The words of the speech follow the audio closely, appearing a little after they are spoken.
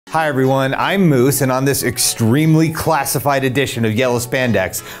Hi everyone, I'm Moose, and on this extremely classified edition of Yellow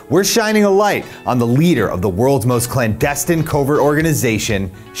Spandex, we're shining a light on the leader of the world's most clandestine covert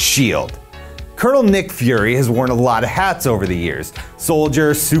organization, S.H.I.E.L.D. Colonel Nick Fury has worn a lot of hats over the years: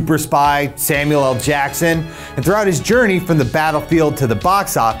 soldier, super spy, Samuel L. Jackson, and throughout his journey from the battlefield to the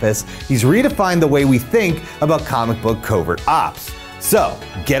box office, he's redefined the way we think about comic book covert ops. So,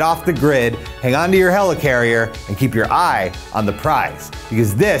 get off the grid, hang on to your helicarrier, and keep your eye on the prize,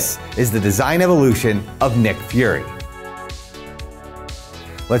 because this is the design evolution of Nick Fury.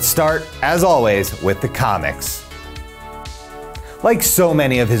 Let's start, as always, with the comics. Like so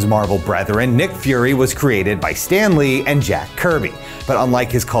many of his Marvel brethren, Nick Fury was created by Stan Lee and Jack Kirby. But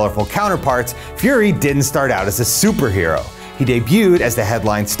unlike his colorful counterparts, Fury didn't start out as a superhero. He debuted as the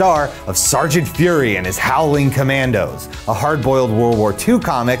headline star of Sergeant Fury and his Howling Commandos, a hard-boiled World War II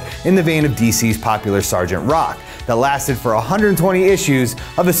comic in the vein of DC's popular Sergeant Rock that lasted for 120 issues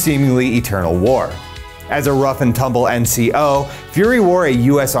of a seemingly eternal war. As a rough-and-tumble NCO, Fury wore a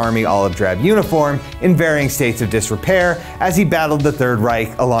US Army olive drab uniform in varying states of disrepair as he battled the Third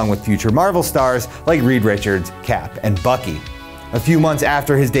Reich along with future Marvel stars like Reed Richards, Cap, and Bucky. A few months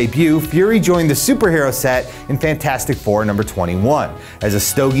after his debut, Fury joined the superhero set in Fantastic Four number 21 as a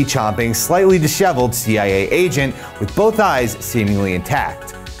stogie-chomping, slightly disheveled CIA agent with both eyes seemingly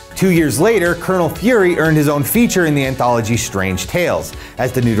intact. 2 years later, Colonel Fury earned his own feature in the anthology Strange Tales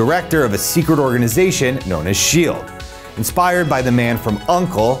as the new director of a secret organization known as S.H.I.E.L.D. Inspired by the man from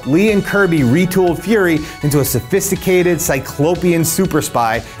U.N.C.L.E., Lee and Kirby retooled Fury into a sophisticated, cyclopean super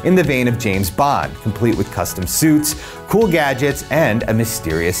spy in the vein of James Bond, complete with custom suits, cool gadgets, and a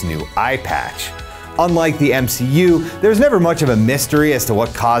mysterious new eye patch. Unlike the MCU, there's never much of a mystery as to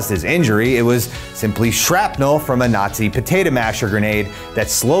what caused his injury. It was simply shrapnel from a Nazi potato masher grenade that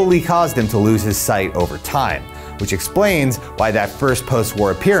slowly caused him to lose his sight over time, which explains why that first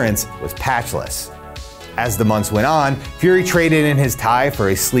post-war appearance was patchless. As the months went on, Fury traded in his tie for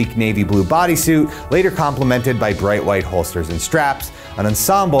a sleek navy blue bodysuit, later complemented by bright white holsters and straps, an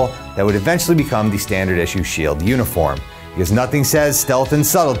ensemble that would eventually become the standard issue S.H.I.E.L.D. uniform. Because nothing says stealth and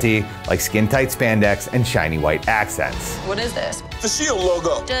subtlety like skin-tight spandex and shiny white accents. What is this? The S.H.I.E.L.D.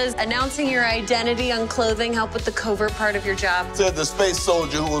 logo. Does announcing your identity on clothing help with the covert part of your job? Said the space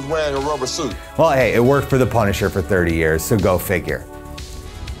soldier who was wearing a rubber suit. Well, hey, it worked for the Punisher for 30 years, so go figure.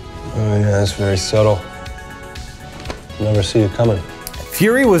 Oh yeah, that's very subtle. Never see it coming.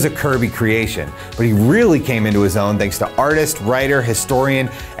 Fury was a Kirby creation, but he really came into his own thanks to artist, writer, historian,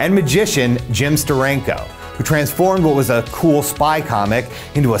 and magician Jim Steranko, who transformed what was a cool spy comic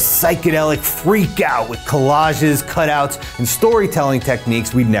into a psychedelic freak-out with collages, cutouts, and storytelling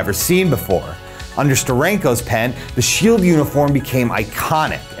techniques we'd never seen before. Under Steranko's pen, the S.H.I.E.L.D. uniform became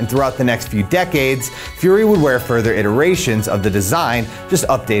iconic, and throughout the next few decades, Fury would wear further iterations of the design, just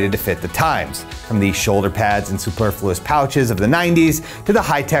updated to fit the times, from the shoulder pads and superfluous pouches of the 90s to the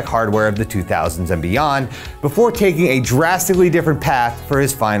high-tech hardware of the 2000s and beyond, before taking a drastically different path for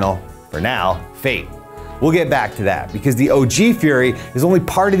his final, for now, fate. We'll get back to that, because the OG Fury is only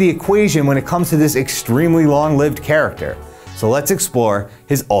part of the equation when it comes to this extremely long-lived character. So let's explore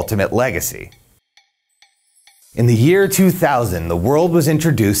his ultimate legacy. In the year 2000, the world was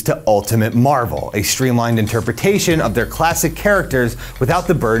introduced to Ultimate Marvel, a streamlined interpretation of their classic characters without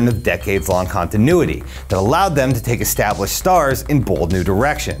the burden of decades-long continuity that allowed them to take established stars in bold new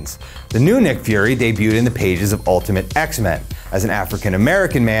directions. The new Nick Fury debuted in the pages of Ultimate X-Men as an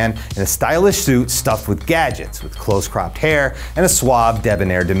African-American man in a stylish suit stuffed with gadgets, with close-cropped hair and a suave,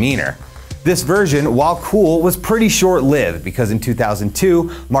 debonair demeanor. This version, while cool, was pretty short-lived because in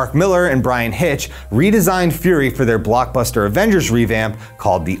 2002, Mark Millar and Brian Hitch redesigned Fury for their blockbuster Avengers revamp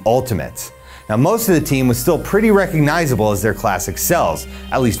called The Ultimates. Now, most of the team was still pretty recognizable as their classic selves,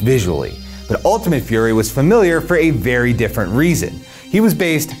 at least visually, but Ultimate Fury was familiar for a very different reason. He was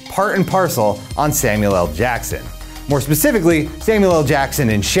based part and parcel on Samuel L. Jackson. More specifically, Samuel L.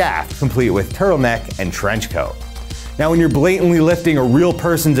 Jackson in Shaft, complete with turtleneck and trench coat. Now, when you're blatantly lifting a real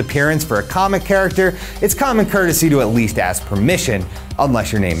person's appearance for a comic character, it's common courtesy to at least ask permission,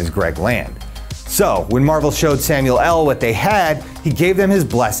 unless your name is Greg Land. So, when Marvel showed Samuel L. what they had, he gave them his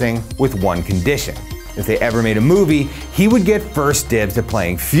blessing with one condition. If they ever made a movie, he would get first dibs at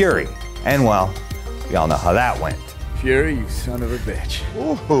playing Fury. And well, we all know how that went. Fury, you son of a bitch.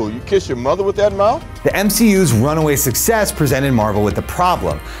 Ooh, you kiss your mother with that mouth? The MCU's runaway success presented Marvel with a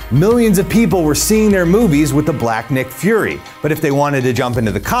problem. Millions of people were seeing their movies with the Black Nick Fury, but if they wanted to jump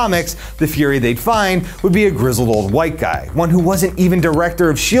into the comics, the Fury they'd find would be a grizzled old white guy, one who wasn't even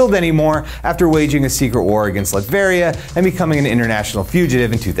director of S.H.I.E.L.D. anymore after waging a secret war against Latveria and becoming an international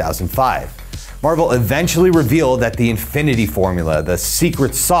fugitive in 2005. Marvel eventually revealed that the Infinity Formula, the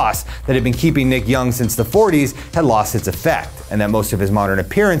secret sauce that had been keeping Nick young since the 40s, had lost its effect, and that most of his modern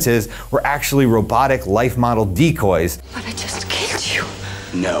appearances were actually robotic life model decoys. But I just killed you.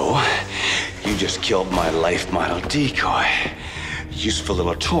 No, you just killed my life model decoy. Useful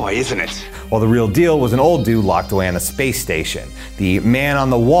little toy, isn't it? While the real deal was an old dude locked away on a space station, the man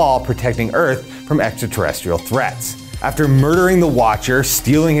on the wall protecting Earth from extraterrestrial threats. After murdering the Watcher,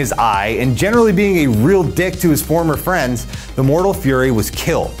 stealing his eye, and generally being a real dick to his former friends, the mortal Fury was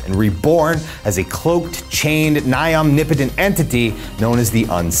killed and reborn as a cloaked, chained, nigh omnipotent entity known as the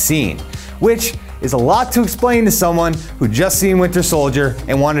Unseen, which is a lot to explain to someone who just seen Winter Soldier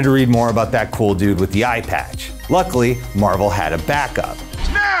and wanted to read more about that cool dude with the eye patch. Luckily, Marvel had a backup.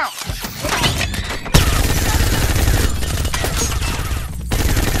 Now!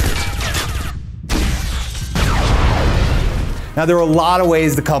 Now, there were a lot of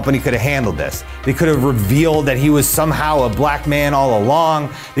ways the company could have handled this. They could have revealed that he was somehow a black man all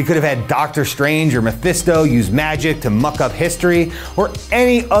along. They could have had Doctor Strange or Mephisto use magic to muck up history, or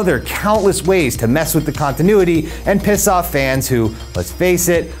any other countless ways to mess with the continuity and piss off fans who, let's face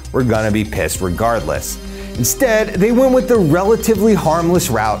it, were gonna be pissed regardless. Instead, they went with the relatively harmless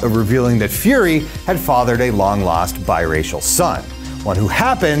route of revealing that Fury had fathered a long-lost biracial son, one who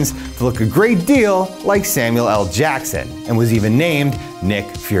happens to look a great deal like Samuel L. Jackson, and was even named Nick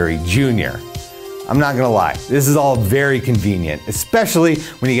Fury Jr. I'm not gonna lie, this is all very convenient, especially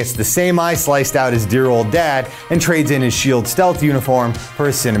when he gets the same eye sliced out as dear old dad and trades in his S.H.I.E.L.D. stealth uniform for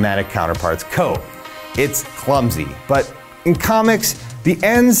his cinematic counterpart's coat. It's clumsy, but in comics, the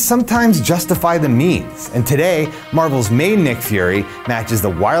ends sometimes justify the means, and today, Marvel's main Nick Fury matches the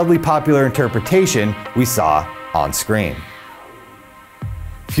wildly popular interpretation we saw on screen.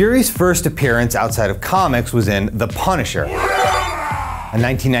 Fury's first appearance outside of comics was in The Punisher, a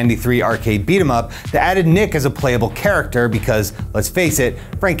 1993 arcade beat-em-up that added Nick as a playable character because, let's face it,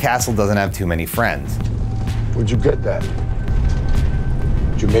 Frank Castle doesn't have too many friends. Where'd you get that?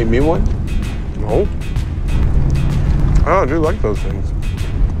 Did you make me one? No. Oh, I do like those things.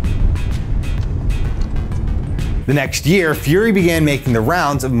 The next year, Fury began making the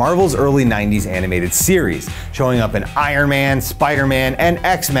rounds of Marvel's early 90s animated series, showing up in Iron Man, Spider-Man, and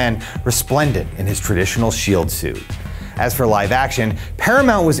X-Men, resplendent in his traditional S.H.I.E.L.D. suit. As for live action,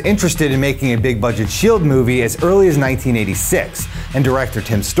 Paramount was interested in making a big-budget S.H.I.E.L.D. movie as early as 1986, and director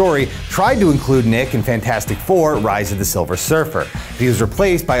Tim Story tried to include Nick in Fantastic Four: Rise of the Silver Surfer, but he was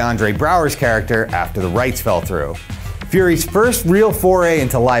replaced by Andre Braugher's character after the rights fell through. Fury's first real foray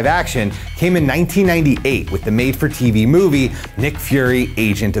into live action came in 1998 with the made-for-TV movie Nick Fury,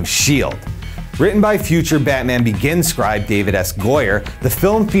 Agent of S.H.I.E.L.D. Written by future Batman Begins scribe David S. Goyer, the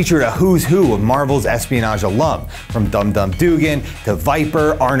film featured a who's who of Marvel's espionage alum, from Dum Dum Dugan to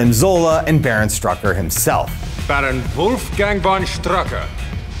Viper, Arnim Zola, and Baron Strucker himself. Baron Wolfgang von Strucker,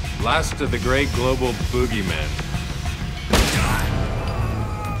 last of the great global boogeymen.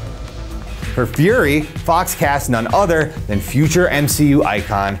 For Fury, Fox cast none other than future MCU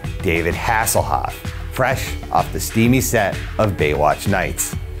icon David Hasselhoff, fresh off the steamy set of Baywatch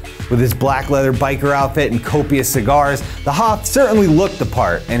Nights. With his black leather biker outfit and copious cigars, the Hoff certainly looked the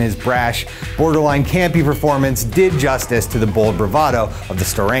part, and his brash, borderline campy performance did justice to the bold bravado of the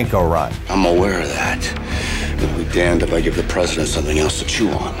Steranko run. I'm aware of that. It'll be damned if I give the president something else to chew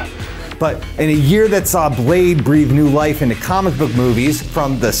on. But in a year that saw Blade breathe new life into comic book movies,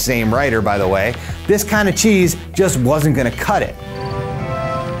 from the same writer by the way, this kind of cheese just wasn't gonna cut it.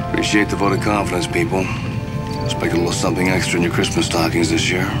 Appreciate the vote of confidence, people. Expect a little something extra in your Christmas stockings this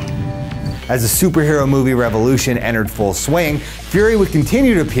year. As the superhero movie revolution entered full swing, Fury would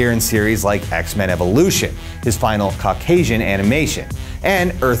continue to appear in series like X-Men Evolution, his final Caucasian animation,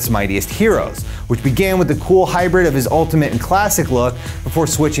 and Earth's Mightiest Heroes, which began with the cool hybrid of his Ultimate and Classic look before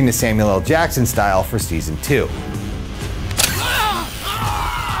switching to Samuel L. Jackson style for Season 2.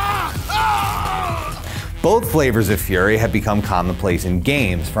 Both flavors of Fury have become commonplace in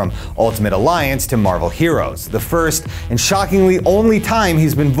games, from Ultimate Alliance to Marvel Heroes, the first and shockingly only time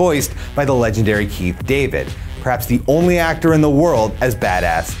he's been voiced by the legendary Keith David, perhaps the only actor in the world as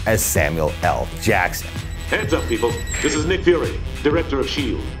badass as Samuel L. Jackson. Heads up, people. This is Nick Fury, director of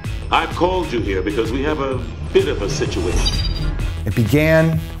S.H.I.E.L.D. I've called you here because we have a bit of a situation. It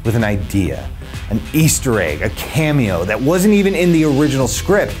began with an idea, an Easter egg, a cameo that wasn't even in the original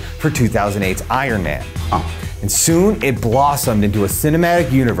script for 2008's Iron Man. And soon it blossomed into a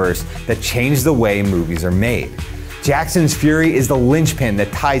cinematic universe that changed the way movies are made. Jackson's Fury is the linchpin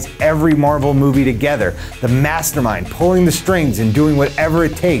that ties every Marvel movie together, the mastermind pulling the strings and doing whatever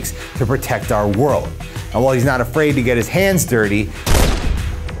it takes to protect our world. And while he's not afraid to get his hands dirty,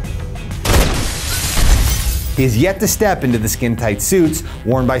 He has yet to step into the skin-tight suits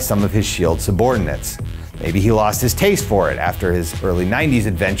worn by some of his S.H.I.E.L.D. subordinates. Maybe he lost his taste for it after his early 90s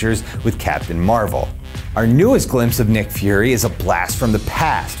adventures with Captain Marvel. Our newest glimpse of Nick Fury is a blast from the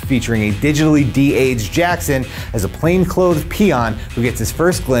past, featuring a digitally de-aged Jackson as a plain-clothed peon who gets his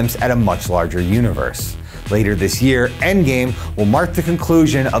first glimpse at a much larger universe. Later this year, Endgame will mark the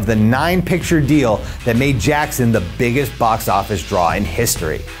conclusion of the 9-picture deal that made Jackson the biggest box office draw in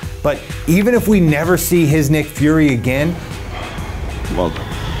history. But even if we never see his Nick Fury again, Welcome.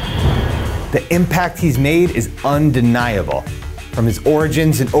 the impact he's made is undeniable. From his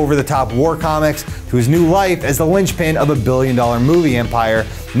origins in over-the-top war comics to his new life as the linchpin of a billion-dollar movie empire,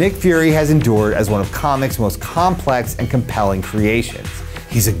 Nick Fury has endured as one of comics' most complex and compelling creations.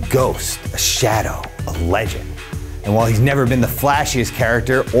 He's a ghost, a shadow, a legend. And while he's never been the flashiest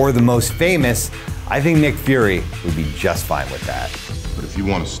character or the most famous, I think Nick Fury would be just fine with that. But if you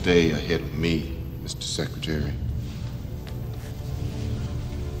want to stay ahead of me, Mr. Secretary,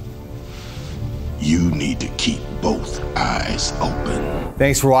 you need to keep both eyes open.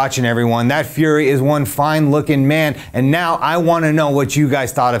 Thanks for watching, everyone. That Fury is one fine-looking man, and now I want to know what you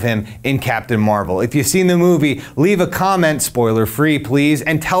guys thought of him in Captain Marvel. If you've seen the movie, leave a comment, spoiler-free, please,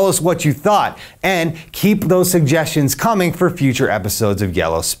 and tell us what you thought. And keep those suggestions coming for future episodes of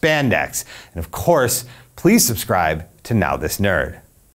Yellow Spandex. And of course, please subscribe to Now This Nerd.